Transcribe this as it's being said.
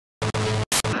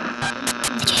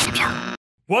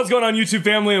What's going on, YouTube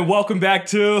family, and welcome back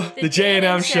to the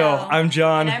J&M Show. I'm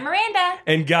John. And I'm Miranda.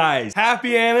 And guys,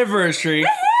 happy anniversary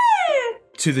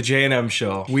to the J&M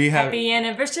Show. We have happy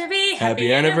anniversary.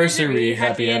 Happy anniversary.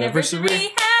 Happy anniversary.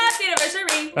 Happy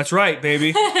anniversary. That's right,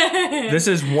 baby. This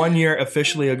is 1 year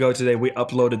officially ago today. We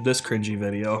uploaded this cringy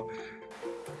video.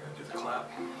 Do the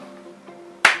clap.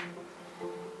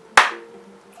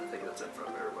 I think that's in front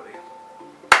of everybody.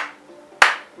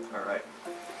 All right.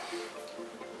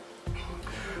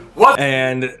 What?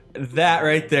 And that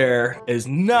right there is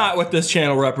not what this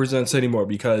channel represents anymore,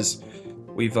 because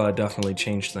we've definitely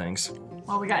changed things.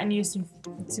 Well, we gotten used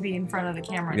to be in front of the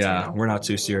camera. Yeah, too. we're not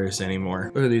too serious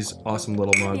anymore. Look at these awesome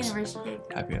little mugs. Happy anniversary.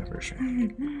 Happy anniversary.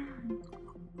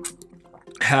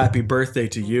 Happy birthday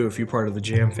to you if you're part of the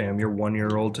Jam fam. You're 1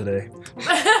 year old today.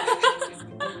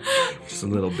 Just a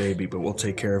little baby, but we'll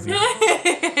take care of you.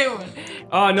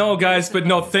 No guys, but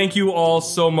no, thank you all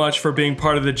so much for being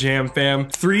part of the Jam fam.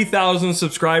 3,000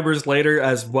 subscribers later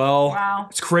as well. Wow.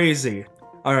 It's crazy.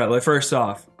 All right, like first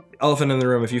off, elephant in the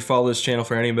room, if you follow this channel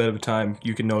for any bit of time,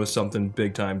 you can notice something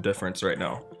big time difference right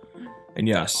now. And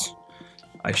yes,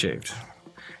 I shaved.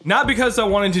 Not because I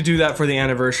wanted to do that for the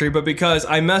anniversary, but because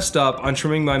I messed up on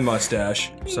trimming my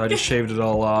mustache. So I just shaved it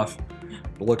all off.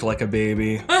 It looked like a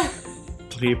baby.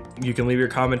 You can leave your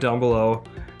comment down below.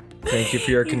 Thank you for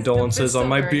your condolences on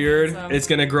my beard. It's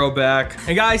gonna grow back.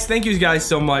 And guys, thank you guys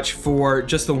so much for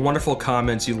just the wonderful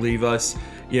comments you leave us.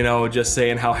 You know, just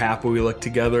saying how happy we look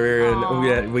together,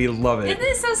 and we love it. Isn't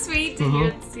it so sweet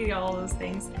to see all those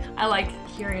things? I like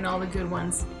hearing all the good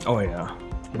ones. Oh yeah.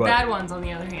 The bad ones, on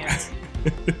the other hand.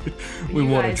 We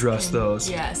won't address those.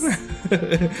 Yes. Just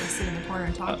sit in the corner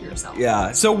and talk to yourself.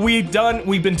 Yeah. So we've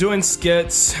been doing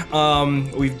skits.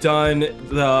 We've done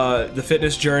the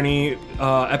fitness journey,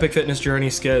 epic fitness journey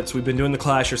skits. We've been doing the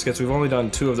clasher skits. We've only done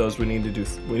 2 of those. We need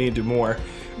to do more.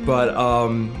 But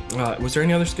was there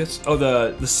any other skits? Oh,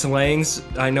 the slangs.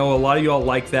 I know a lot of you all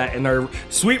like that, and our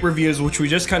sweet reviews, which we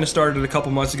just kind of started a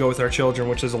couple months ago with our children,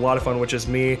 which is a lot of fun. Which is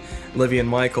me, Livy, and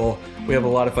Michael. We have a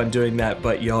lot of fun doing that.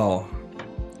 But y'all,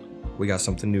 we got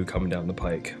something new coming down the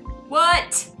pike.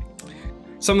 What?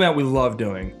 Something that we love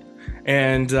doing.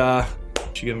 And should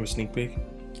you give them a sneak peek?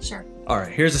 Sure. All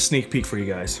right, here's a sneak peek for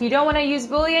you guys. If you don't want to use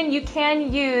bouillon, you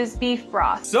can use beef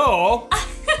broth. So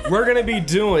we're gonna be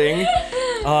doing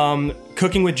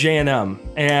cooking with J&M,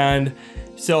 and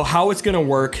so how it's gonna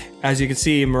work, as you can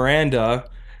see, Miranda,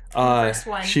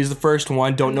 she's the first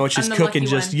one. Don't know what she's cooking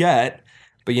just yet,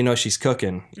 but you know she's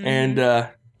cooking, and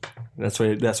that's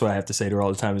what I have to say to her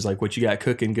all the time. Is like, what you got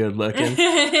cooking? Good looking.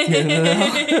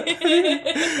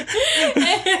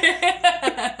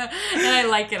 And I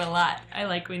like it a lot. I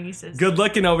like when you say good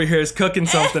looking over here is cooking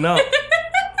something up.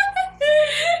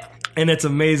 And it's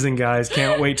amazing, guys.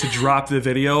 Can't wait to drop the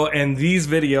video. And these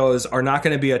videos are not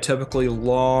going to be a typically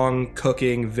long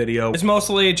cooking video. It's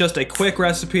mostly just a quick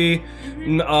recipe,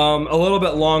 a little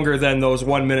bit longer than those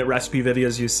 1-minute recipe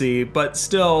videos you see, but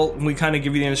still, we kind of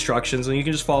give you the instructions, and you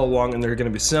can just follow along, and they're going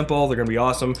to be simple. They're going to be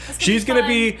awesome. She's going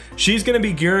to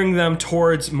be gearing them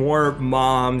towards more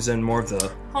moms and more of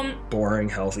the boring,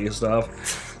 healthy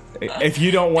stuff. If you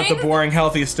don't want the boring,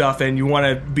 healthy stuff and you want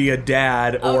to be a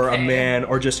dad or a man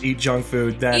or just eat junk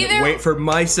food, then wait for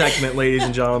my segment, ladies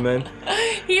and gentlemen.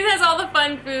 He has all the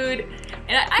fun food.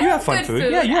 And I you have fun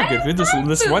food. Yeah, you have good food.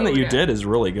 This one that you did is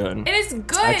really good. And it's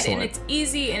good, and it's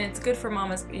easy, and it's good for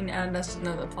mamas. And that's just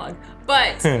another plug.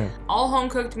 But all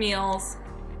home-cooked meals,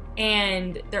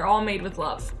 and they're all made with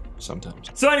love.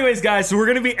 Sometimes. So anyways, guys, so we're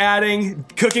going to be adding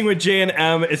Cooking with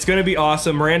J&M. It's going to be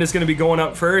awesome. Miranda's going to be going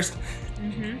up first.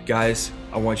 Guys,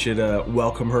 I want you to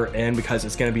welcome her in, because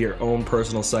it's going to be your own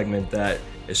personal segment that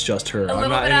is just her. A little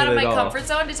bit out of my comfort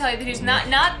zone, to tell you the truth.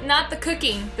 Not the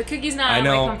cooking. The cookie's not out of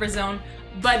my comfort zone,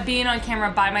 but being on camera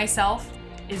by myself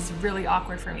is really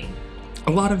awkward for me.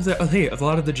 A lot of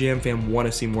the Jam fam want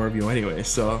to see more of you anyway,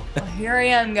 so. Well, here I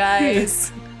am,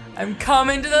 guys. I'm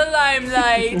coming to the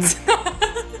limelight.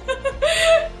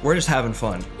 We're just having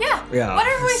fun. Yeah.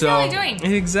 Whatever we feel like doing.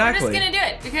 Exactly. We're just gonna do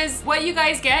it, because what you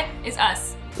guys get is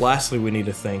us. Lastly, we need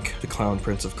to thank the Clown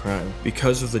Prince of Crime.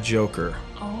 Because of the Joker,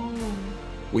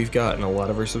 we've gotten a lot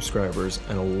of our subscribers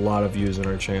and a lot of views on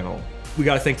our channel. We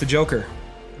gotta thank the Joker.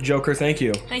 Joker, thank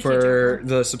you for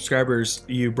the subscribers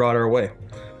you brought our way.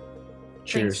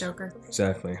 Cheers. Thanks, Joker.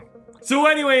 Exactly. So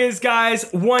anyways, guys,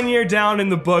 1 year down in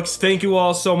the books. Thank you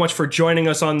all so much for joining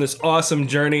us on this awesome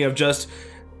journey of just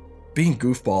being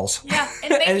goofballs. Yeah,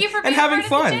 and thank you for being having part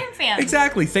fun. Of the Jam fam.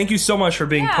 Exactly. Thank you so much for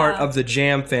being part of the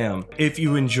Jam fam. If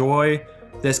you enjoy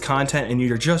this content and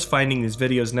you're just finding these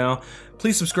videos now,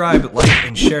 Please subscribe, like,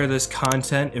 and share this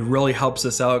content. It really helps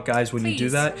us out, guys, when you do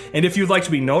that. And if you'd like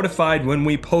to be notified when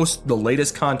we post the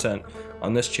latest content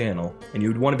on this channel, and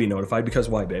you'd want to be notified because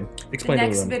why, babe? Explain to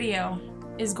them. The next video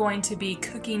is going to be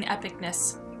cooking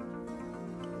epicness.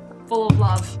 Full of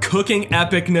love. Cooking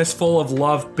epicness full of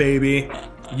love, baby.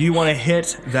 You want to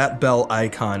hit that bell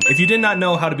icon. If you did not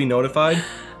know how to be notified,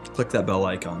 click that bell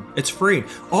icon. It's free.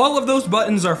 All of those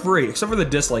buttons are free, except for the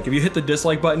dislike. If you hit the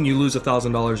dislike button, you lose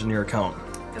 $1,000 in your account.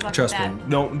 Trust me.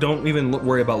 Don't even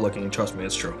worry about looking. Trust me,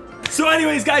 it's true. So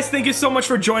anyways, guys, thank you so much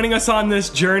for joining us on this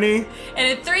journey.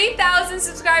 And at 3,000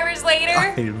 subscribers later.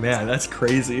 Hey, man, that's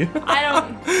crazy. I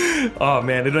don't. Oh,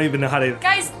 man, I don't even know how to.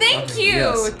 Guys, thank you.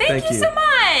 Yes, thank you so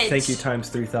much. Thank you times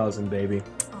 3,000, baby.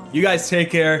 You guys take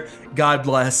care. God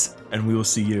bless. And we will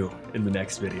see you in the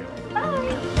next video. Bye.